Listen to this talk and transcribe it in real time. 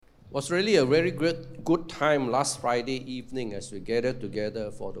Was really a very good time last Friday evening as we gathered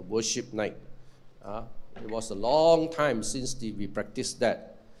together for the worship night. It was a long time since we practiced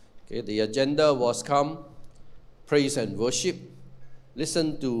that. Okay, the agenda was come, praise and worship,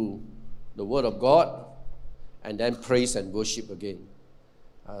 listen to the Word of God, and then praise and worship again.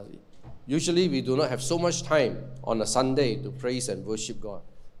 Usually we do not have so much time on a Sunday to praise and worship God.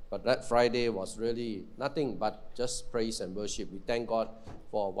 But that Friday was really nothing but just praise and worship. We thank God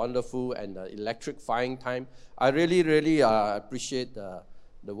for a wonderful and electrifying time. I really appreciate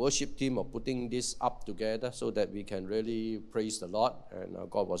the worship team of putting this up together so that we can really praise the Lord. And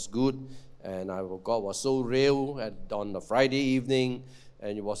God was good, and God was so real on the Friday evening,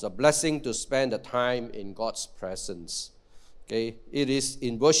 and it was a blessing to spend the time in God's presence. Okay, it is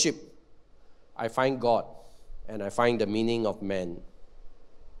in worship I find God, and I find the meaning of man.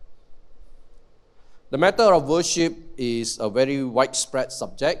 The matter of worship is a very widespread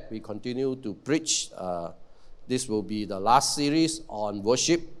subject. We continue to preach. This will be the last series on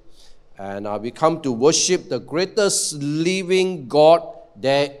worship. And we come to worship the greatest living God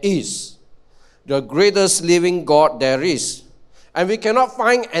there is. The greatest living God there is. And we cannot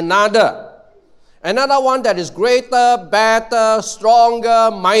find another one that is greater, better,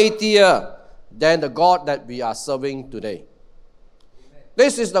 stronger, mightier than the God that we are serving today. Amen.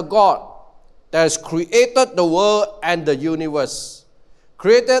 This is the God that has created the world and the universe,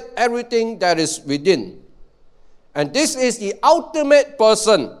 created everything that is within. And this is the ultimate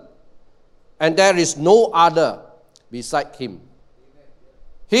person, and there is no other beside him.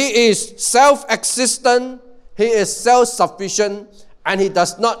 He is self-existent, he is self-sufficient, and he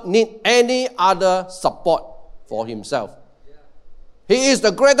does not need any other support for himself. He is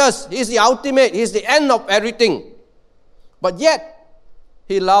the greatest, he is the ultimate, he is the end of everything. But yet,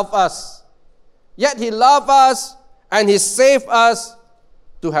 he loves us. Yet he loved us and he saved us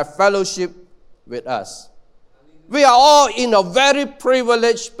to have fellowship with us. We are all in a very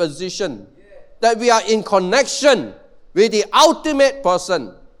privileged position that we are in connection with the ultimate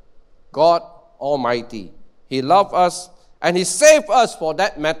person, God Almighty. He loved us and he saved us for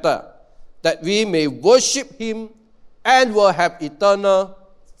that matter, that we may worship him and will have eternal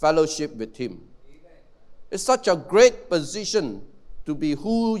fellowship with him. It's such a great position to be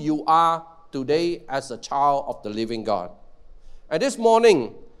who you are today as a child of the living God. And this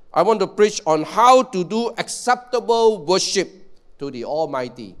morning, I want to preach on how to do acceptable worship to the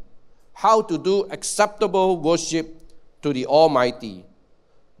Almighty. How to do acceptable worship to the Almighty.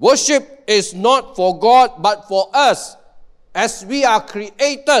 Worship is not for God, but for us, as we are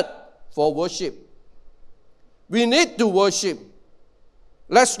created for worship. We need to worship.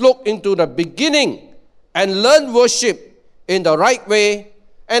 Let's look into the beginning and learn worship in the right way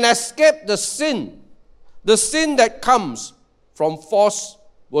and escape the sin that comes from false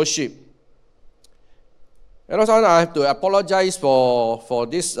worship. And also I have to apologize for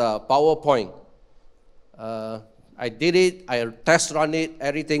this PowerPoint. I did it, I test run it,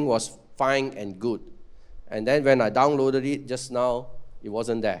 everything was fine and good. And then when I downloaded it just now, it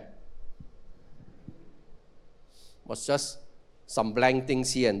wasn't there. It was just some blank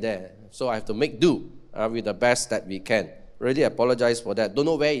things here and there. So I have to make do with the best that we can. Really apologize for that. Don't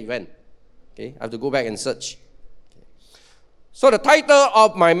know where it went. Okay, I have to go back and search. Okay. So the title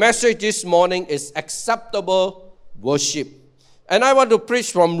of my message this morning is Acceptable Worship. And I want to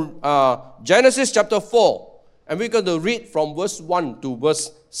preach from Genesis chapter 4. And we're going to read from verse 1 to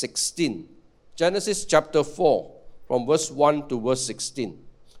verse 16. Genesis chapter 4, from verse 1 to verse 16.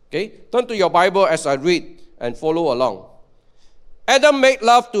 Okay, turn to your Bible as I read and follow along. Adam made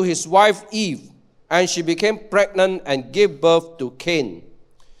love to his wife Eve, and she became pregnant and gave birth to Cain.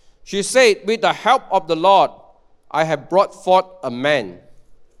 She said, with the help of the Lord, I have brought forth a man.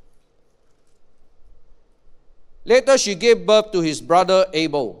 Later she gave birth to his brother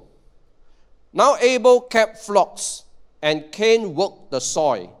Abel. Now Abel kept flocks, and Cain worked the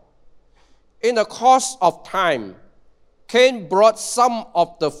soil. In the course of time, Cain brought some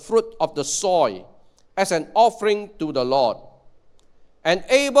of the fruit of the soil as an offering to the Lord. And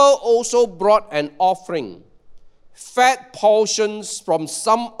Abel also brought an offering, fat portions from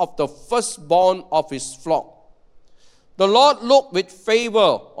some of the firstborn of his flock. The Lord looked with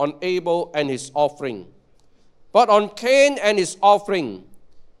favor on Abel and his offering, but on Cain and his offering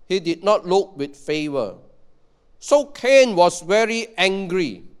he did not look with favor. So Cain was very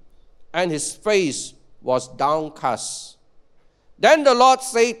angry, and his face was downcast. Then the Lord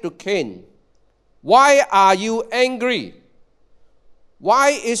said to Cain, why are you angry? Why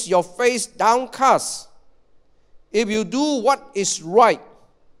is your face downcast? If you do what is right,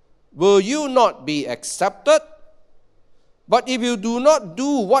 will you not be accepted? But if you do not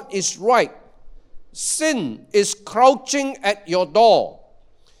do what is right, sin is crouching at your door.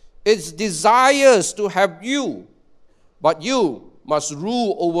 It desires to have you, but you must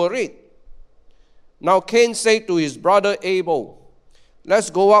rule over it. Now Cain said to his brother Abel, let's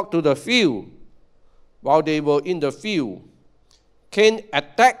go out to the field. While they were in the field, Cain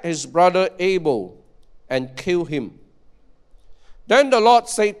attacked his brother Abel and killed him. Then the Lord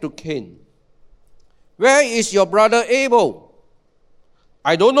said to Cain, where is your brother Abel?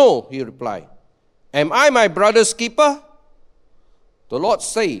 I don't know, he replied. Am I my brother's keeper? The Lord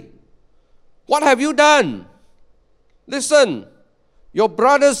said, what have you done? Listen, your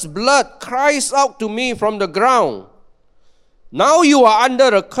brother's blood cries out to me from the ground. Now you are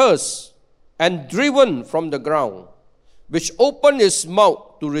under a curse and driven from the ground, which opened his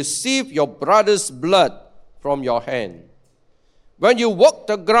mouth to receive your brother's blood from your hand. When you walk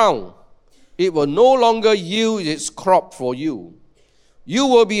the ground, it will no longer yield its crop for you. You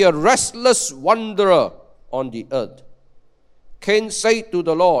will be a restless wanderer on the earth. Cain said to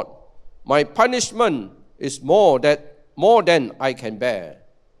the Lord, my punishment is more than I can bear.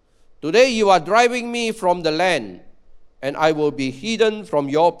 Today you are driving me from the land, and I will be hidden from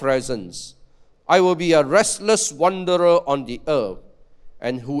your presence. I will be a restless wanderer on the earth,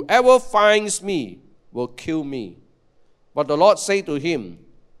 and whoever finds me will kill me. But the Lord said to him,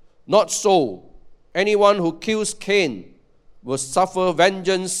 not so. Anyone who kills Cain will suffer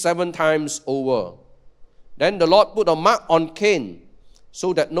vengeance 7 times over. Then the Lord put a mark on Cain,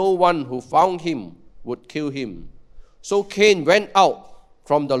 so that no one who found him would kill him. So Cain went out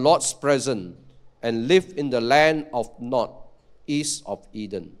from the Lord's presence and lived in the land of Nod, east of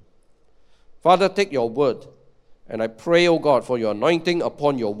Eden. Father, take your word, and I pray, O God, for your anointing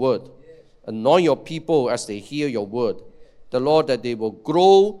upon your word. Anoint your people as they hear your word. The Lord, that they will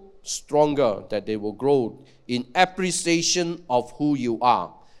grow stronger, that they will grow in appreciation of who you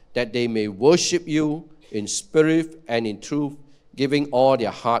are, that they may worship you in spirit and in truth, giving all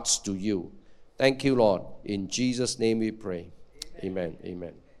their hearts to you. Thank you, Lord. In Jesus' name we pray. Amen.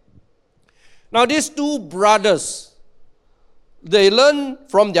 Amen. Now these 2 brothers, they learn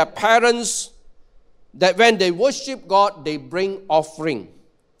from their parents that when they worship God, they bring offering.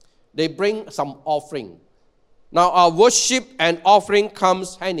 They bring some offering. Now our worship and offering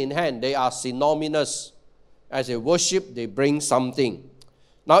comes hand in hand. They are synonymous. As they worship, they bring something.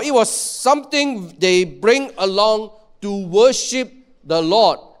 Now it was something they bring along to worship the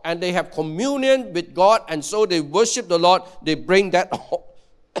Lord. And they have communion with God, and so they worship the Lord. They bring that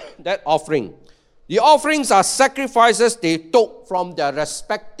offering. The offerings are sacrifices they took from their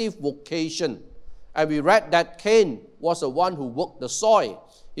respective vocation. And we read that Cain was the one who worked the soil.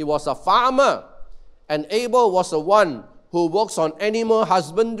 He was a farmer. And Abel was the one who works on animal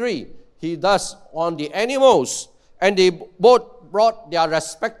husbandry. He does on the animals. And they both brought their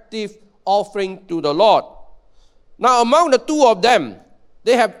respective offering to the Lord. Now among the 2 of them,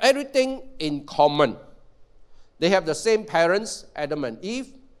 they have everything in common. They have the same parents, Adam and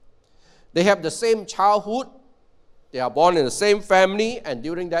Eve. They have the same childhood. They are born in the same family, and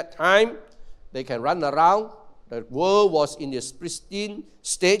during that time, they can run around. The world was in its pristine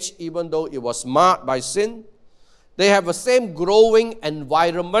stage, even though it was marred by sin. They have the same growing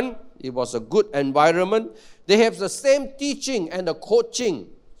environment. It was a good environment. They have the same teaching and the coaching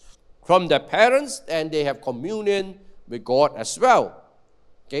from their parents, and they have communion with God as well.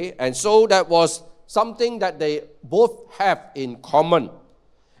 Okay, and so that was something that they both have in common.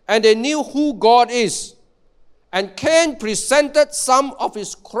 And they knew who God is. And Cain presented some of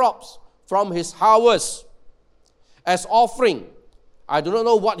his crops from his harvest as offering. I do not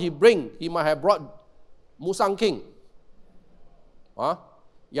know what he bring. He might have brought Musang King.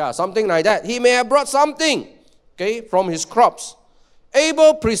 Yeah, something like that. He may have brought something, okay, from his crops.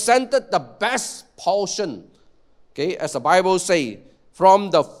 Abel presented the best portion, okay, as the Bible says,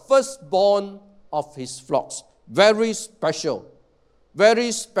 from the firstborn of his flocks. Very special,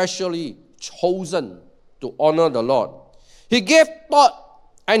 very specially chosen to honor the Lord. He gave thought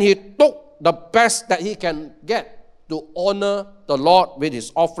and he took the best that he can get to honor the Lord with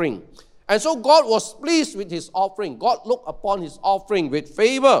his offering. And so God was pleased with his offering. God looked upon his offering with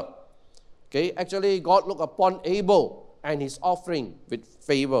favor. Okay, actually God looked upon Abel and his offering with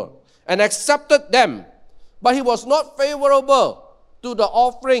favor and accepted them. But he was not favorable to the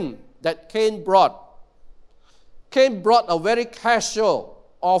offering that Cain brought. Cain brought a very casual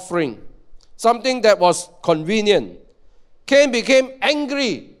offering, something that was convenient. Cain became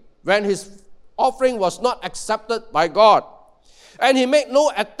angry when his offering was not accepted by God. And he made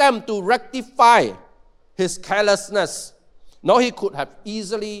no attempt to rectify his carelessness. No, he could have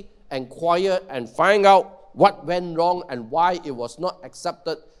easily inquired and find out what went wrong and why it was not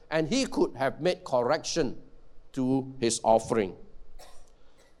accepted, and he could have made correction to his offering.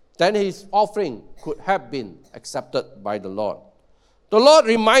 Then his offering could have been accepted by the Lord. The Lord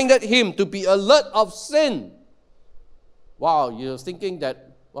reminded him to be alert of sin. Wow, you're thinking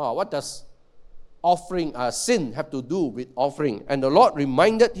that, wow, what does sin have to do with offering? And the Lord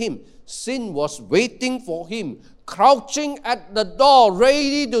reminded him, sin was waiting for him, crouching at the door,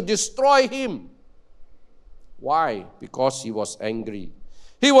 ready to destroy him. Why? Because he was angry.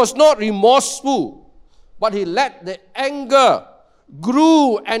 He was not remorseful, but he let the anger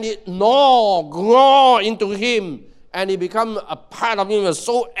grew and it gnaw into him, and he become a part of him. He was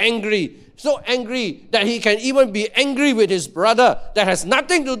so angry that he can even be angry with his brother that has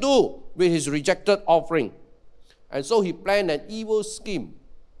nothing to do with his rejected offering. And so he planned an evil scheme.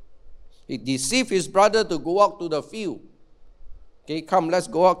 He deceived his brother to go out to the field. Okay, come, let's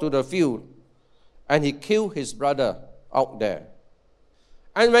go out to the field. And he killed his brother out there.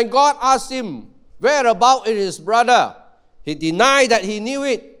 And when God asked him, whereabout is his brother? He denied that he knew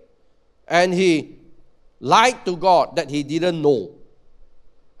it. And he lied to God that he didn't know.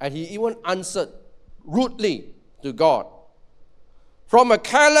 And he even answered rudely to God. From a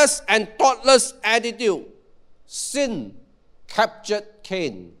careless and thoughtless attitude, sin captured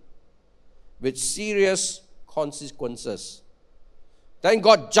Cain with serious consequences. Then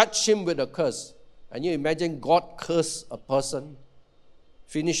God judged him with a curse. And you imagine God curse a person?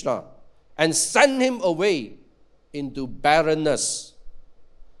 Finished now. And sent him away into barrenness.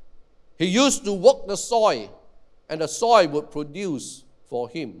 He used to work the soil, and the soil would produce for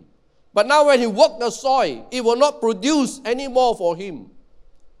him. But now when he worked the soil, it will not produce anymore for him.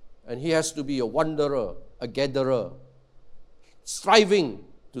 And he has to be a wanderer, a gatherer, striving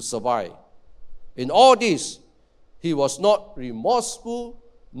to survive. In all this, he was not remorseful,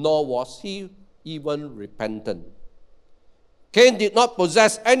 nor was he even repentant. Cain did not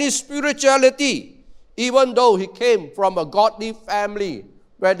possess any spirituality, even though he came from a godly family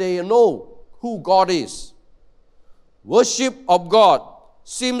where they know who God is. Worship of God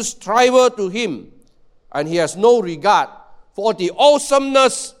seems trivial to him, and he has no regard for the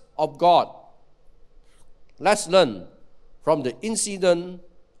awesomeness of God. Let's learn from the incident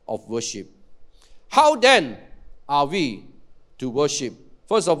of worship. How then are we to worship?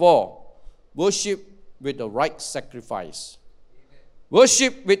 First of all, worship with the right sacrifice.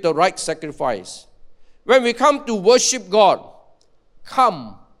 Worship with the right sacrifice. When we come to worship God,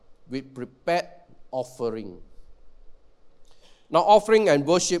 come with prepared offering. Now, offering and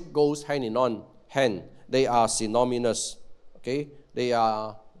worship goes hand in hand. They are synonymous. Okay? They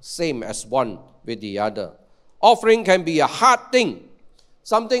are same as one with the other. Offering can be a heart thing,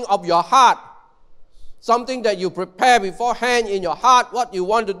 something of your heart, something that you prepare beforehand in your heart, what you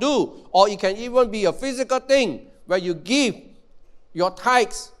want to do. Or it can even be a physical thing where you give your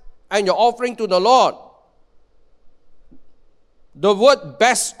tithes and your offering to the Lord. The word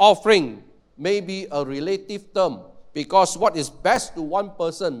best offering may be a relative term, because what is best to one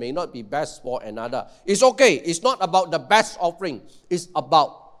person may not be best for another. It's okay. It's not about the best offering. It's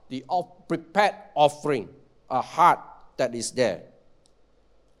about the prepared offering, a heart that is there.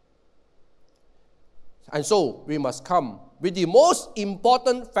 And so we must come with the most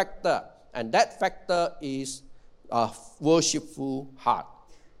important factor, and that factor is a worshipful heart.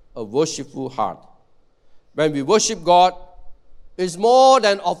 A worshipful heart. When we worship God, it's more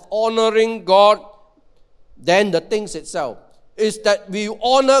than of honoring God than the things itself. It's that we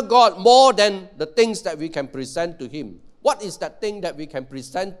honor God more than the things that we can present to Him. What is that thing that we can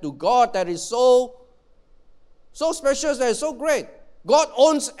present to God that is so special, that is so great? God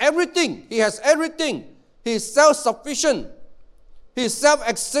owns everything. He has everything. He is self-sufficient. He is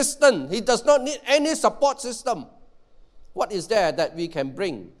self-existent. He does not need any support system. What is there that we can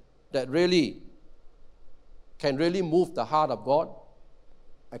bring that can really move the heart of God?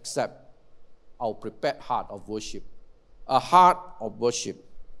 Except our prepared heart of worship. A heart of worship.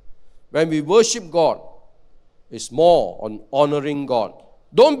 When we worship God, it's more on honoring God.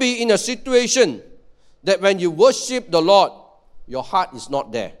 Don't be in a situation that when you worship the Lord, your heart is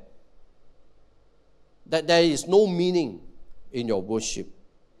not there. That there is no meaning in your worship.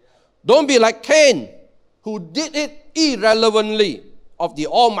 Don't be like Cain, who did it irrelevantly of the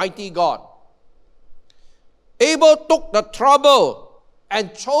Almighty God. Abel took the trouble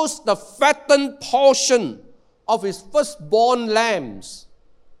and chose the fattened portion of his firstborn lambs.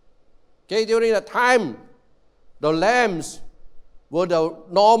 Okay, during the time, the lambs were the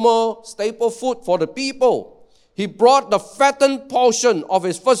normal staple food for the people. He brought the fattened portion of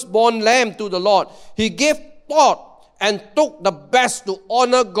his firstborn lamb to the Lord. He gave thought and took the best to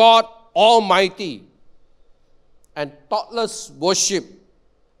honor God Almighty. and thoughtless worship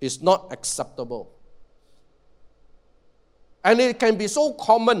is not acceptable. And it can be so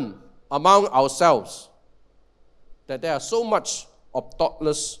common among ourselves that there are so much of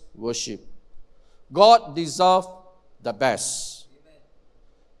thoughtless worship. God deserves the best. Amen.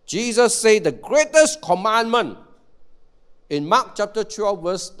 Jesus said the greatest commandment in Mark chapter 12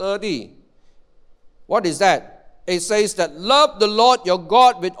 verse 30. What is that? It says that love the Lord your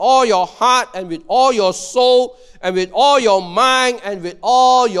God with all your heart and with all your soul and with all your mind and with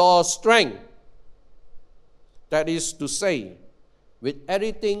all your strength. That is to say, with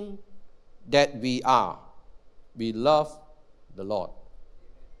everything that we are, we love the Lord.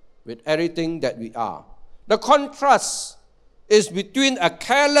 With everything that we are. The contrast is between a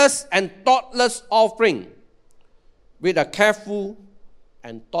careless and thoughtless offering with a careful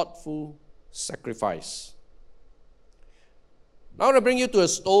and thoughtful sacrifice. Now I want to bring you to a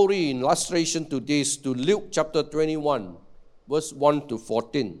story in illustration to this, to Luke chapter 21, verse 1 to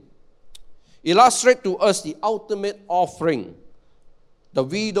 14. Illustrate to us the ultimate offering the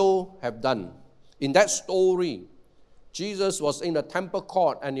widow have done. In that story, Jesus was in the temple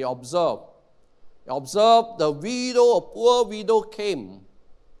court and he observed the widow, a poor widow came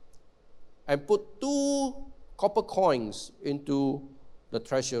and put 2 copper coins into the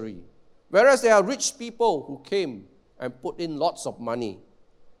treasury. Whereas there are rich people who came and put in lots of money.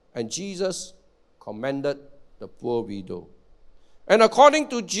 And Jesus commended the poor widow. And according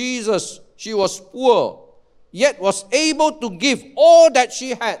to Jesus, she was poor, yet was able to give all that she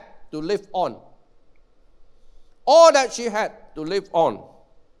had to live on. All that she had to live on.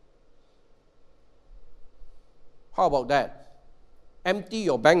 How about that? Empty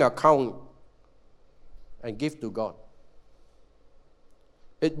your bank account and give to God.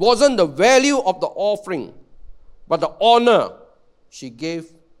 It wasn't the value of the offering, but the honor she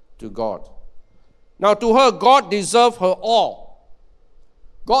gave to God. Now to her, God deserved her all.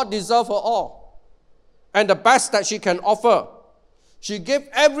 God deserved her all. And the best that she can offer. She gave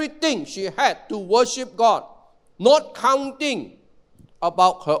everything she had to worship God, not counting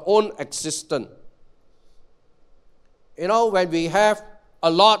about her own existence. You know, when we have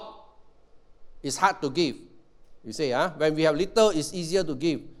a lot, it's hard to give. You say, when we have little, it's easier to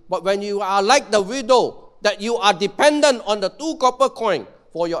give. But when you are like the widow, that you are dependent on the 2 copper coin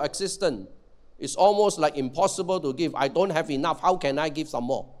for your existence, it's almost like impossible to give. I don't have enough. How can I give some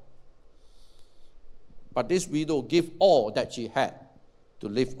more? But this widow gave all that she had to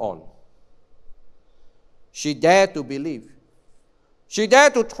live on. She dared to believe. She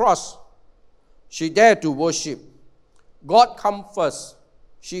dared to trust. She dared to worship. God comes first.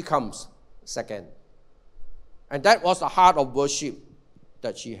 She comes second. And that was the heart of worship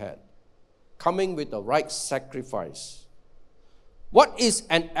that she had. Coming with the right sacrifice. What is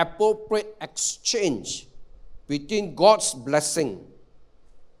an appropriate exchange between God's blessing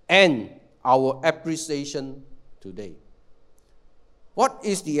and our appreciation today? What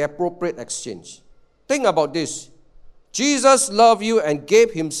is the appropriate exchange? Think about this. Jesus loved you and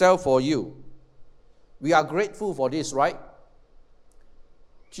gave himself for you. We are grateful for this, right?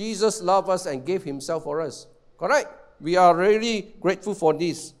 Jesus loved us and gave himself for us. Correct? We are really grateful for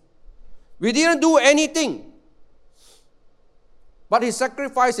this. We didn't do anything, but he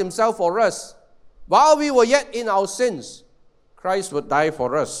sacrificed himself for us. While we were yet in our sins, Christ would die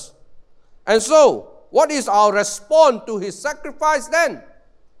for us. And so, what is our response to his sacrifice then?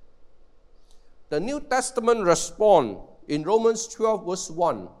 The New Testament response in Romans 12 verse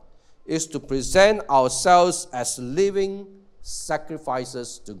 1 is to present ourselves as living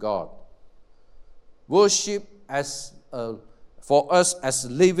sacrifices to God. Worship for us as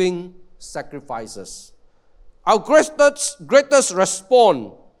living sacrifices. Our greatest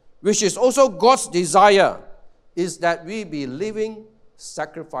response, which is also God's desire, is that we be living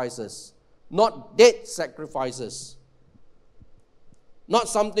sacrifices, not dead sacrifices. Not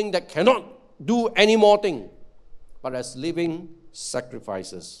something that cannot do any more thing, but as living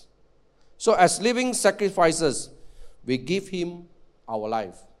sacrifices. So as living sacrifices, we give him our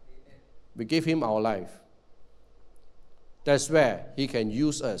life. We give him our life. That's where he can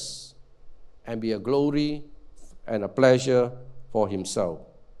use us and be a glory and a pleasure for himself.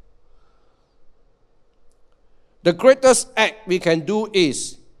 The greatest act we can do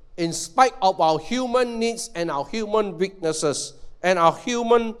is, in spite of our human needs and our human weaknesses and our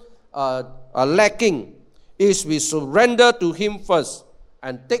human lacking, is we surrender to him first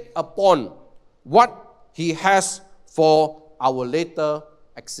and take upon what he has for our later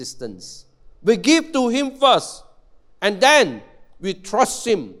existence. We give to him first, and then we trust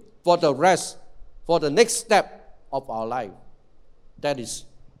him for the rest, for the next step of our life. That is,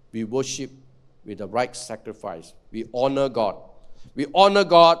 we worship with the right sacrifice. We honor God. We honor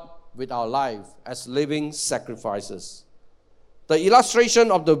God with our life as living sacrifices. The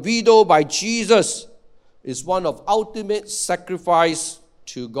illustration of the widow by Jesus is one of ultimate sacrifice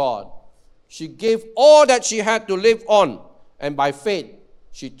to God. She gave all that she had to live on, and by faith,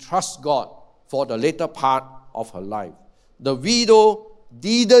 she trusts God for the later part of her life. The widow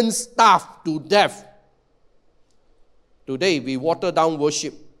didn't starve to death. Today, we water down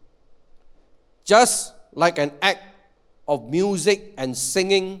worship just like an act of music and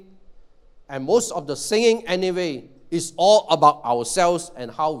singing, and most of the singing anyway is all about ourselves and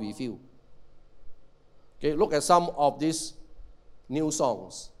how we feel. Okay, look at some of these new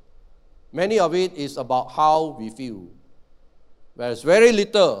songs. Many of it is about how we feel, whereas very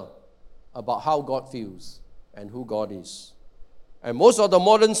little about how God feels and who God is. And most of the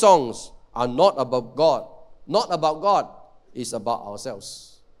modern songs are not about God. Not about God, it's about ourselves.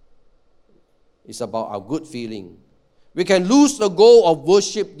 It's about our good feeling. We can lose the goal of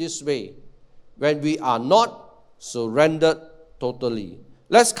worship this way when we are not surrendered totally.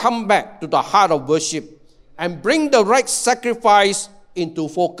 Let's come back to the heart of worship and bring the right sacrifice into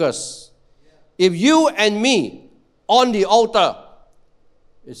focus. If you and me on the altar,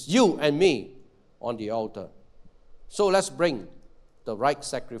 it's you and me on the altar. So let's bring the right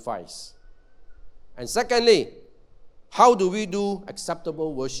sacrifice. And secondly, how do we do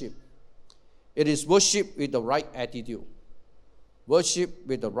acceptable worship? It is worship with the right attitude. Worship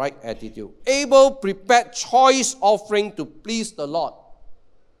with the right attitude. Abel prepared choice offering to please the Lord.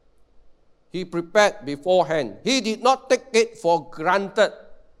 He prepared beforehand. He did not take it for granted.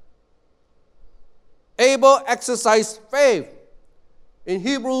 Abel exercised faith. In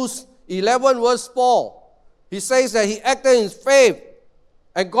Hebrews 11 verse 4, he says that he acted in faith,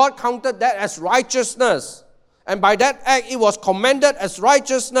 and God counted that as righteousness. And by that act, it was commended as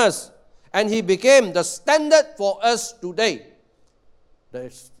righteousness. And he became the standard for us today.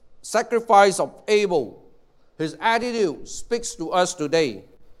 The sacrifice of Abel, his attitude speaks to us today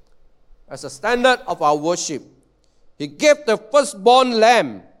as a standard of our worship. He gave the firstborn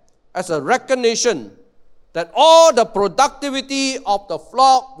lamb as a recognition that all the productivity of the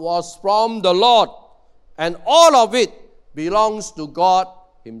flock was from the Lord, and all of it belongs to God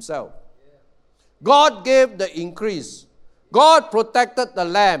Himself. God gave the increase. God protected the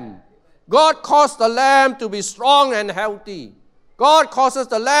lamb. God caused the lamb to be strong and healthy. God causes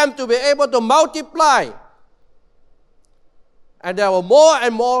the lamb to be able to multiply. And there were more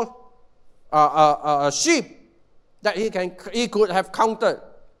and more sheep that he could have counted.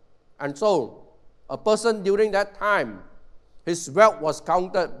 And so, a person during that time, his wealth was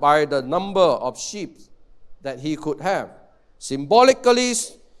counted by the number of sheep that he could have. Symbolically,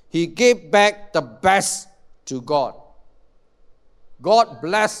 he gave back the best to God. God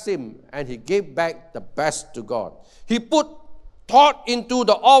blessed him, and he gave back the best to God. He put thought into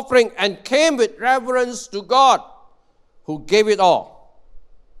the offering and came with reverence to God, who gave it all.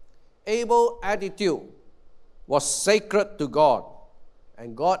 Abel's attitude was sacred to God,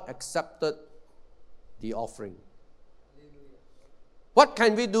 and God accepted the offering. What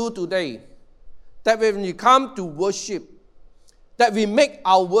can we do today that when we come to worship, that we make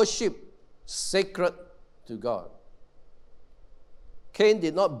our worship sacred to God? Cain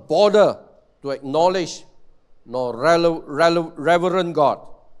did not bother to acknowledge nor reverend God.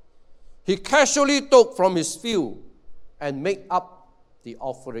 He casually took from his field and made up the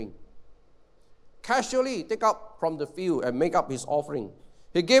offering. Casually take up from the field and make up his offering.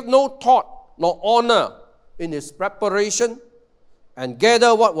 He gave no thought nor honor in his preparation, and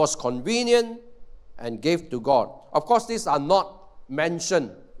gathered what was convenient and gave to God. Of course, these are not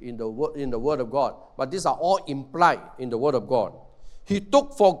mentioned in the Word of God, but these are all implied in the Word of God. He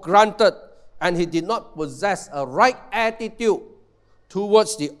took for granted, and he did not possess a right attitude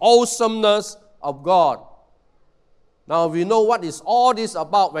towards the awesomeness of God. Now we know what is all this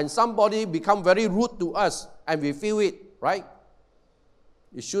about when somebody becomes very rude to us and we feel it, right?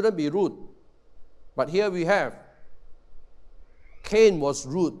 It shouldn't be rude. But here we have, Cain was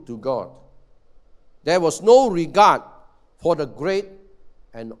rude to God. There was no regard for the great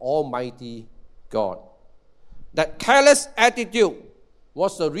and almighty God. That careless attitude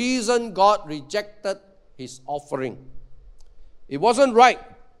was the reason God rejected his offering. It wasn't right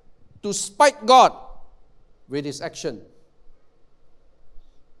to spite God with his action.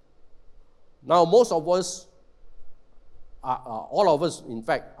 Now, most of us, all of us, in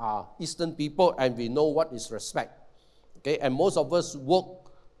fact, are Eastern people, and we know what is respect. Okay, and most of us work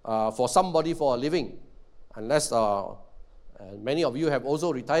for somebody for a living, unless many of you have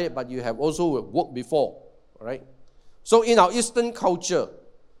also retired, but you have also worked before, right? So in our Eastern culture,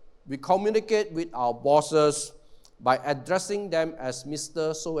 we communicate with our bosses by addressing them as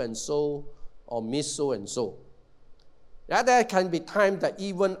Mr. So-and-so or Miss So-and-so. There can be times that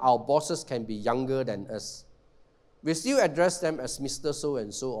even our bosses can be younger than us. We still address them as Mr.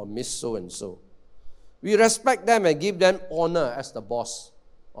 So-and-so or Miss So-and-so. We respect them and give them honor as the boss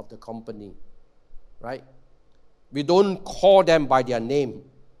of the company, right? We don't call them by their name,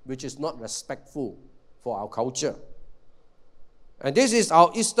 which is not respectful for our culture. And this is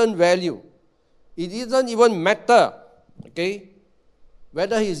our Eastern value. It doesn't even matter, okay,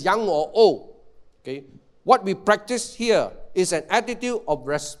 whether he's young or old, okay. What we practice here is an attitude of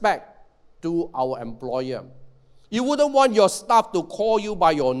respect to our employer. You wouldn't want your staff to call you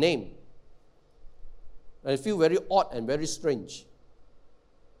by your name. And it feels very odd and very strange.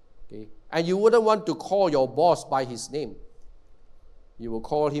 Okay? And you wouldn't want to call your boss by his name. You will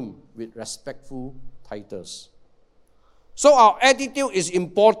call him with respectful titles. So our attitude is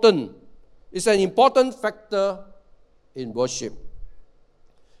important. It's an important factor in worship.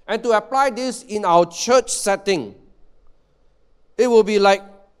 And to apply this in our church setting, it will be like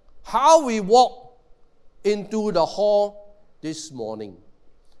how we walk into the hall this morning.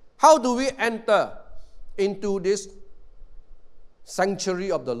 How do we enter into this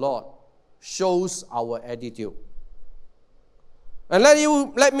sanctuary of the Lord shows our attitude. And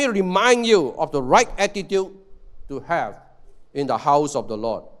let me remind you of the right attitude to have in the house of the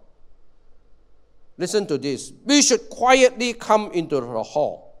Lord. Listen to this. We should quietly come into the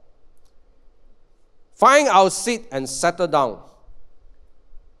hall, find our seat and settle down.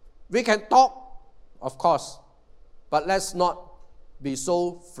 We can talk, of course, but let's not be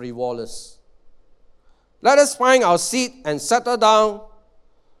so frivolous. Let us find our seat and settle down.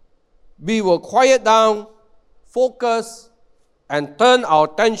 We will quiet down, focus, and turn our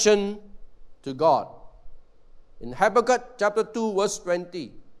attention to God. In Habakkuk chapter 2, verse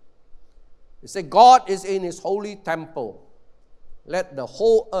 20, it says, God is in his holy temple. Let the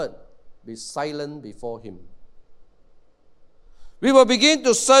whole earth be silent before him. We will begin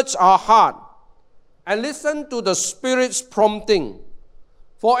to search our heart and listen to the Spirit's prompting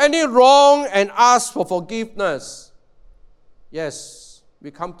for any wrong and ask for forgiveness. Yes, we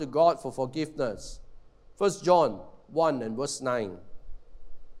come to God for forgiveness. 1 John 1 and verse 9.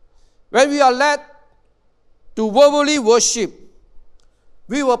 When we are led to verbally worship,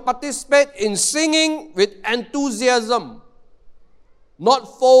 we will participate in singing with enthusiasm,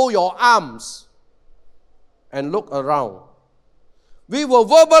 not fold your arms and look around. We will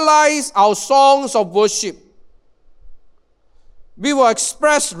verbalize our songs of worship. We will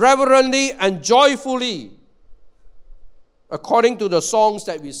express reverently and joyfully according to the songs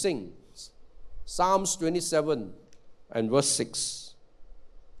that we sing. Psalms 27 and verse 6.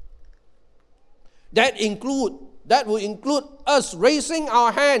 That will include us raising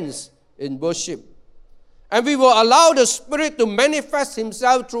our hands in worship. And we will allow the Spirit to manifest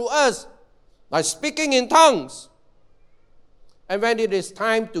himself through us by speaking in tongues. And when it is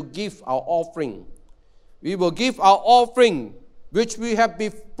time to give our offering, we will give our offering which we have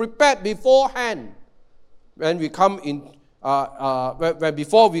prepared beforehand. When we come in,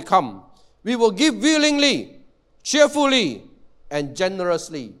 before we come, we will give willingly, cheerfully, and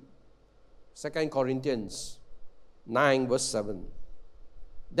generously. 2 Corinthians 9 verse 7.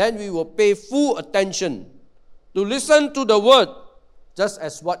 Then we will pay full attention to listen to the word, just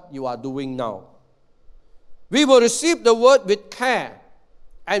as what you are doing now. We will receive the word with care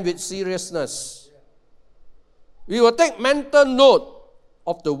and with seriousness. We will take mental note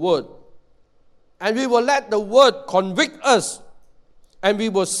of the word, and we will let the word convict us, and we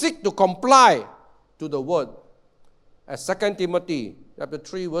will seek to comply to the word. As 2 Timothy chapter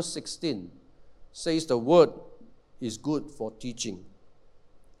 3 verse 16 says, the word is good for teaching.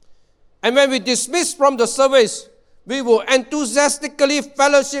 And when we dismiss from the service, we will enthusiastically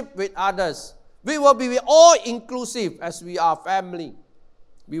fellowship with others. We will be all inclusive as we are family.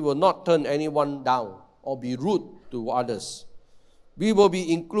 We will not turn anyone down or be rude to others. We will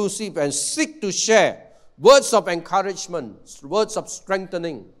be inclusive and seek to share words of encouragement, words of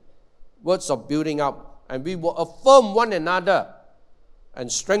strengthening, words of building up. And we will affirm one another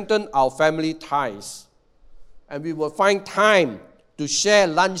and strengthen our family ties. And we will find time to share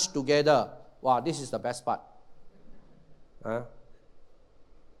lunch together. Wow, this is the best part.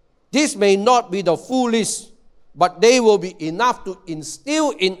 This may not be the full list, but they will be enough to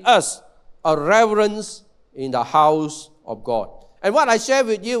instill in us a reverence in the house of God. And what I share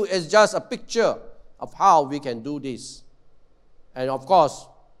with you is just a picture of how we can do this. And of course,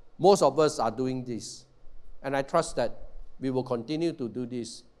 most of us are doing this. And I trust that we will continue to do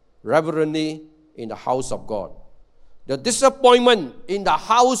this reverently in the house of God. The disappointment in the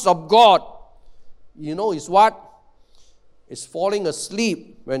house of God, you know, is what? It's falling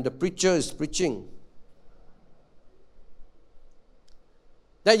asleep when the preacher is preaching.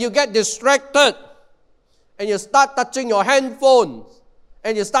 That you get distracted and you start touching your handphone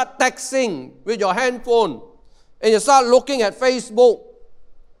and you start texting with your handphone and you start looking at Facebook.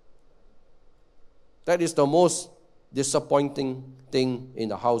 That is the most disappointing thing in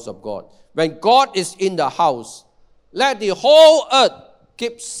the house of God. When God is in the house, let the whole earth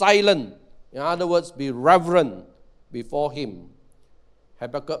keep silent. In other words, be reverent before Him.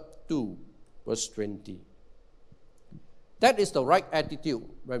 Habakkuk 2, verse 20. That is the right attitude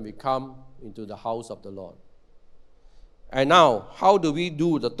when we come into the house of the Lord. And now, how do we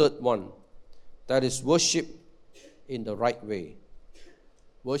do the third one? That is worship in the right way.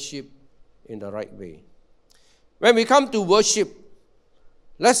 Worship in the right way. When we come to worship,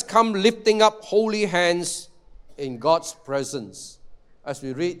 let's come lifting up holy hands in God's presence, as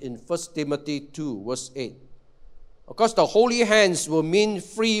we read in 1 Timothy 2, verse 8. Of course, the holy hands will mean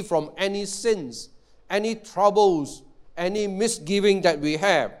free from any sins, any troubles, any misgiving that we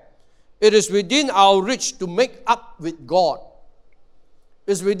have. It is within our reach to make up with God.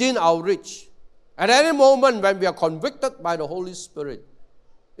 It's within our reach. At any moment when we are convicted by the Holy Spirit,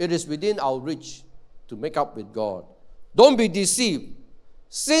 it is within our reach to make up with God. Don't be deceived.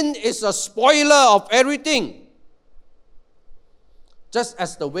 Sin is a spoiler of everything. Just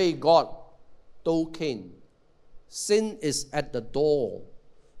as the way God told Cain, sin is at the door,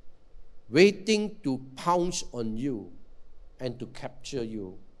 waiting to pounce on you and to capture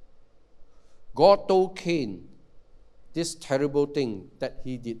you. God told Cain this terrible thing that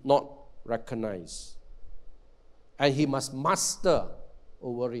he did not recognize. And he must master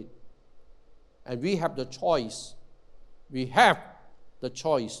over it. And we have the choice. We have the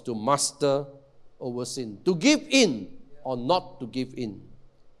choice to master over sin, to give in or not to give in.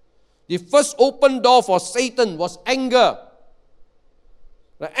 The first open door for Satan was anger.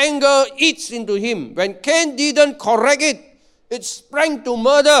 The anger eats into him. When Cain didn't correct it, it sprang to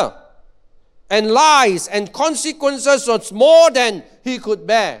murder and lies, and consequences was more than he could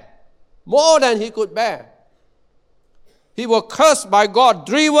bear. More than he could bear. He was cursed by God,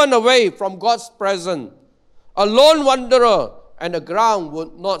 driven away from God's presence, a lone wanderer, and the ground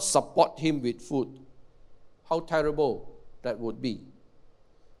would not support him with food. How terrible that would be.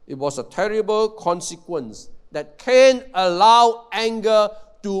 It was a terrible consequence that Cain allowed anger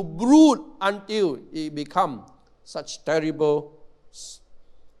to brood until it become such terrible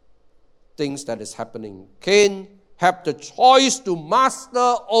things that is happening. Cain had the choice to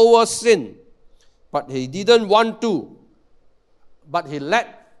master over sin, but he didn't want to. But he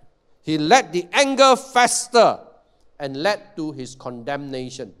let the anger fester and led to his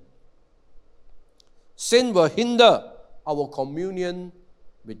condemnation. Sin will hinder our communion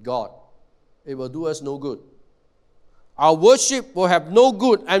with God. It will do us no good. Our worship will have no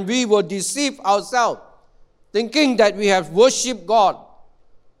good, and we will deceive ourselves, thinking that we have worshipped God,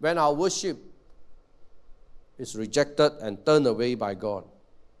 when our worship is rejected and turned away by God.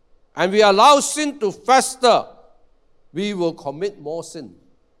 And we allow sin to fester, we will commit more sin.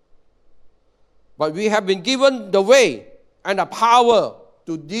 But we have been given the way and the power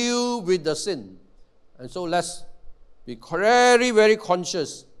to deal with the sin. And so let's be very, very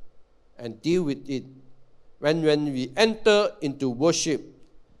conscious and deal with it. When we enter into worship,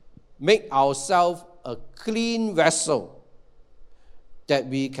 make ourselves a clean vessel that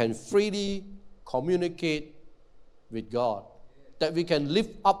we can freely communicate with God, that we can lift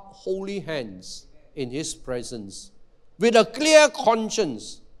up holy hands in His presence with a clear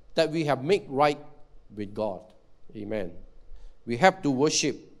conscience that we have made right with God. Amen. We have to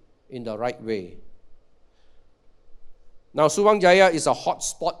worship in the right way. Now, Subang Jaya is a hot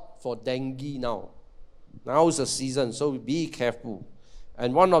spot for dengue now. Now is the season, so be careful.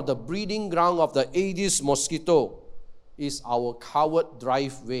 And one of the breeding ground of the Aedes mosquito is our covered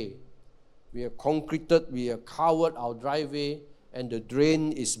driveway. We have concreted, we have covered our driveway, and the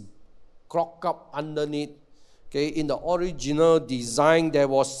drain is clogged up underneath. Okay, in the original design, there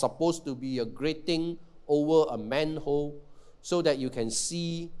was supposed to be a grating over a manhole so that you can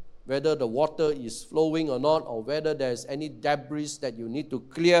see whether the water is flowing or not, or whether there's any debris that you need to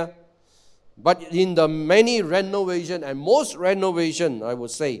clear. But in the many renovation, and most renovation, I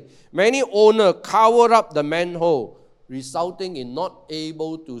would say, many owners cover up the manhole, resulting in not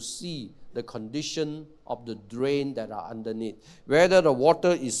able to see the condition of the drain that are underneath, whether the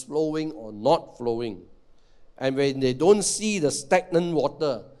water is flowing or not flowing. And when they don't see the stagnant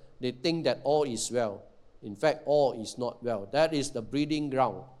water, they think that all is well. In fact, all is not well. That is the breeding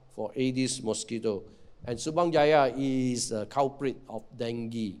ground for Aedes mosquito. And Subang Jaya is a culprit of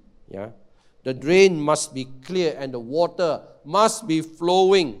dengue. Yeah? The drain must be clear and the water must be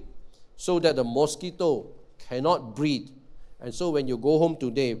flowing so that the mosquito cannot breed. And so when you go home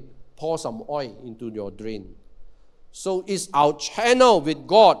today, pour some oil into your drain. So it's our channel with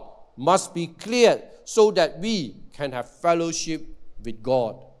God must be cleared so that we can have fellowship with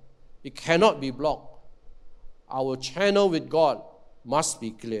God. It cannot be blocked. Our channel with God must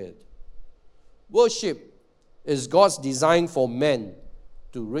be cleared. Worship is God's design for men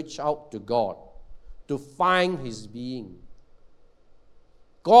to reach out to God, to find His being.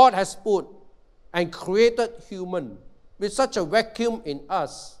 God has put and created human with such a vacuum in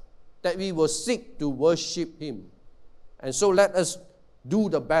us that we will seek to worship Him. And so let us do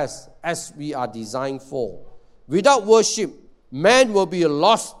the best as we are designed for. Without worship, man will be a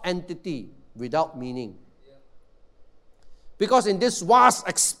lost entity without meaning. Because in this vast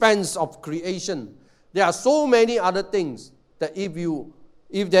expanse of creation, there are so many other things that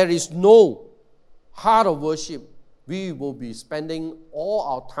if there is no heart of worship, we will be spending all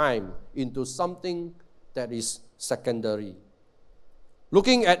our time into something that is secondary.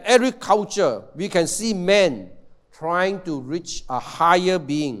 Looking at every culture, we can see men trying to reach a higher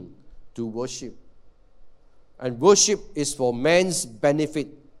being to worship. And worship is for man's benefit,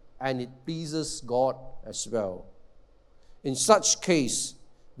 and it pleases God as well. In such case,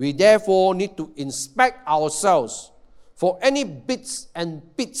 we therefore need to inspect ourselves for any bits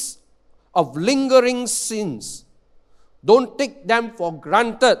and bits of lingering sins. Don't take them for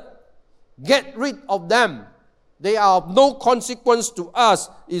granted. Get rid of them. They are of no consequence to us.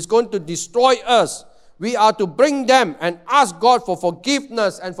 It's going to destroy us. We are to bring them and ask God for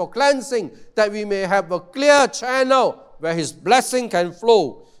forgiveness and for cleansing, that we may have a clear channel where His blessing can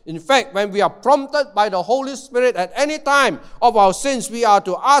flow. In fact, when we are prompted by the Holy Spirit at any time of our sins, we are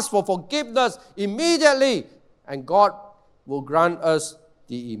to ask for forgiveness immediately, and God will grant us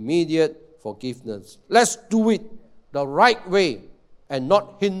the immediate forgiveness. Let's do it the right way and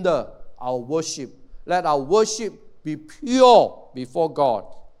not hinder our worship. Let our worship be pure before God.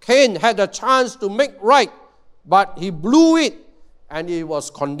 Cain had a chance to make right, but he blew it and he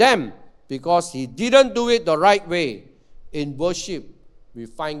was condemned because he didn't do it the right way. In worship, we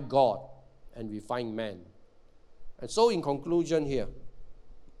find God and we find man. And so in conclusion here,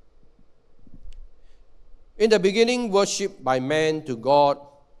 in the beginning, worship by man to God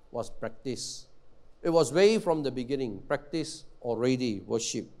was practiced. It was way from the beginning, practiced already,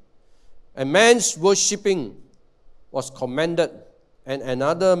 worship. And man's worshipping was commended, and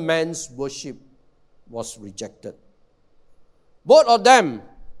another man's worship was rejected. Both of them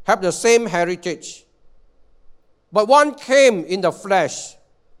have the same heritage, but one came in the flesh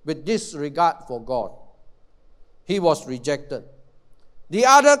with disregard for God. He was rejected. The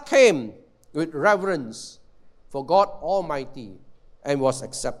other came with reverence for God Almighty and was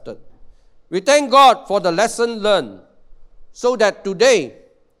accepted. We thank God for the lesson learned, so that today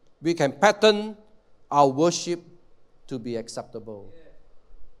we can pattern our worship to be acceptable.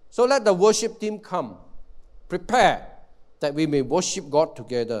 So let the worship team come, prepare that we may worship God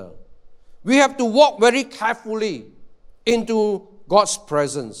together. We have to walk very carefully into God's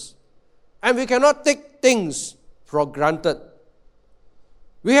presence, and we cannot take things for granted.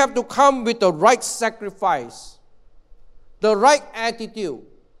 We have to come with the right sacrifice, the right attitude,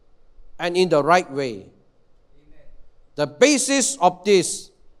 and in the right way. Amen. The basis of this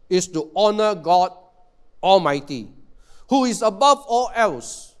is to honor God Almighty, who is above all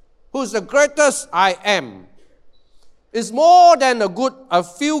else, who is the greatest I am. It's more than a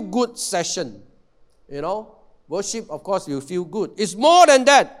feel-good session. Worship, of course, you feel good. It's more than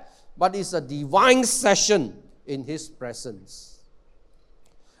that, but it's a divine session in His presence.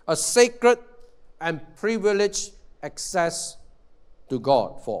 A sacred and privileged access to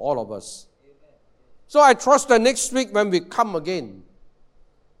God for all of us. So I trust that next week when we come again,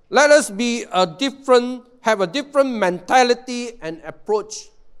 let us have a different mentality and approach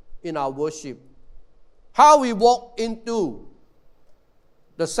in our worship. How we walk into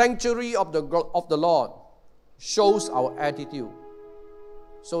the sanctuary of the Lord shows our attitude.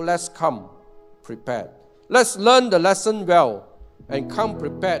 So let's come prepared. Let's learn the lesson well and come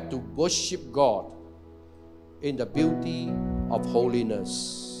prepared to worship God in the beauty of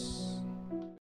holiness.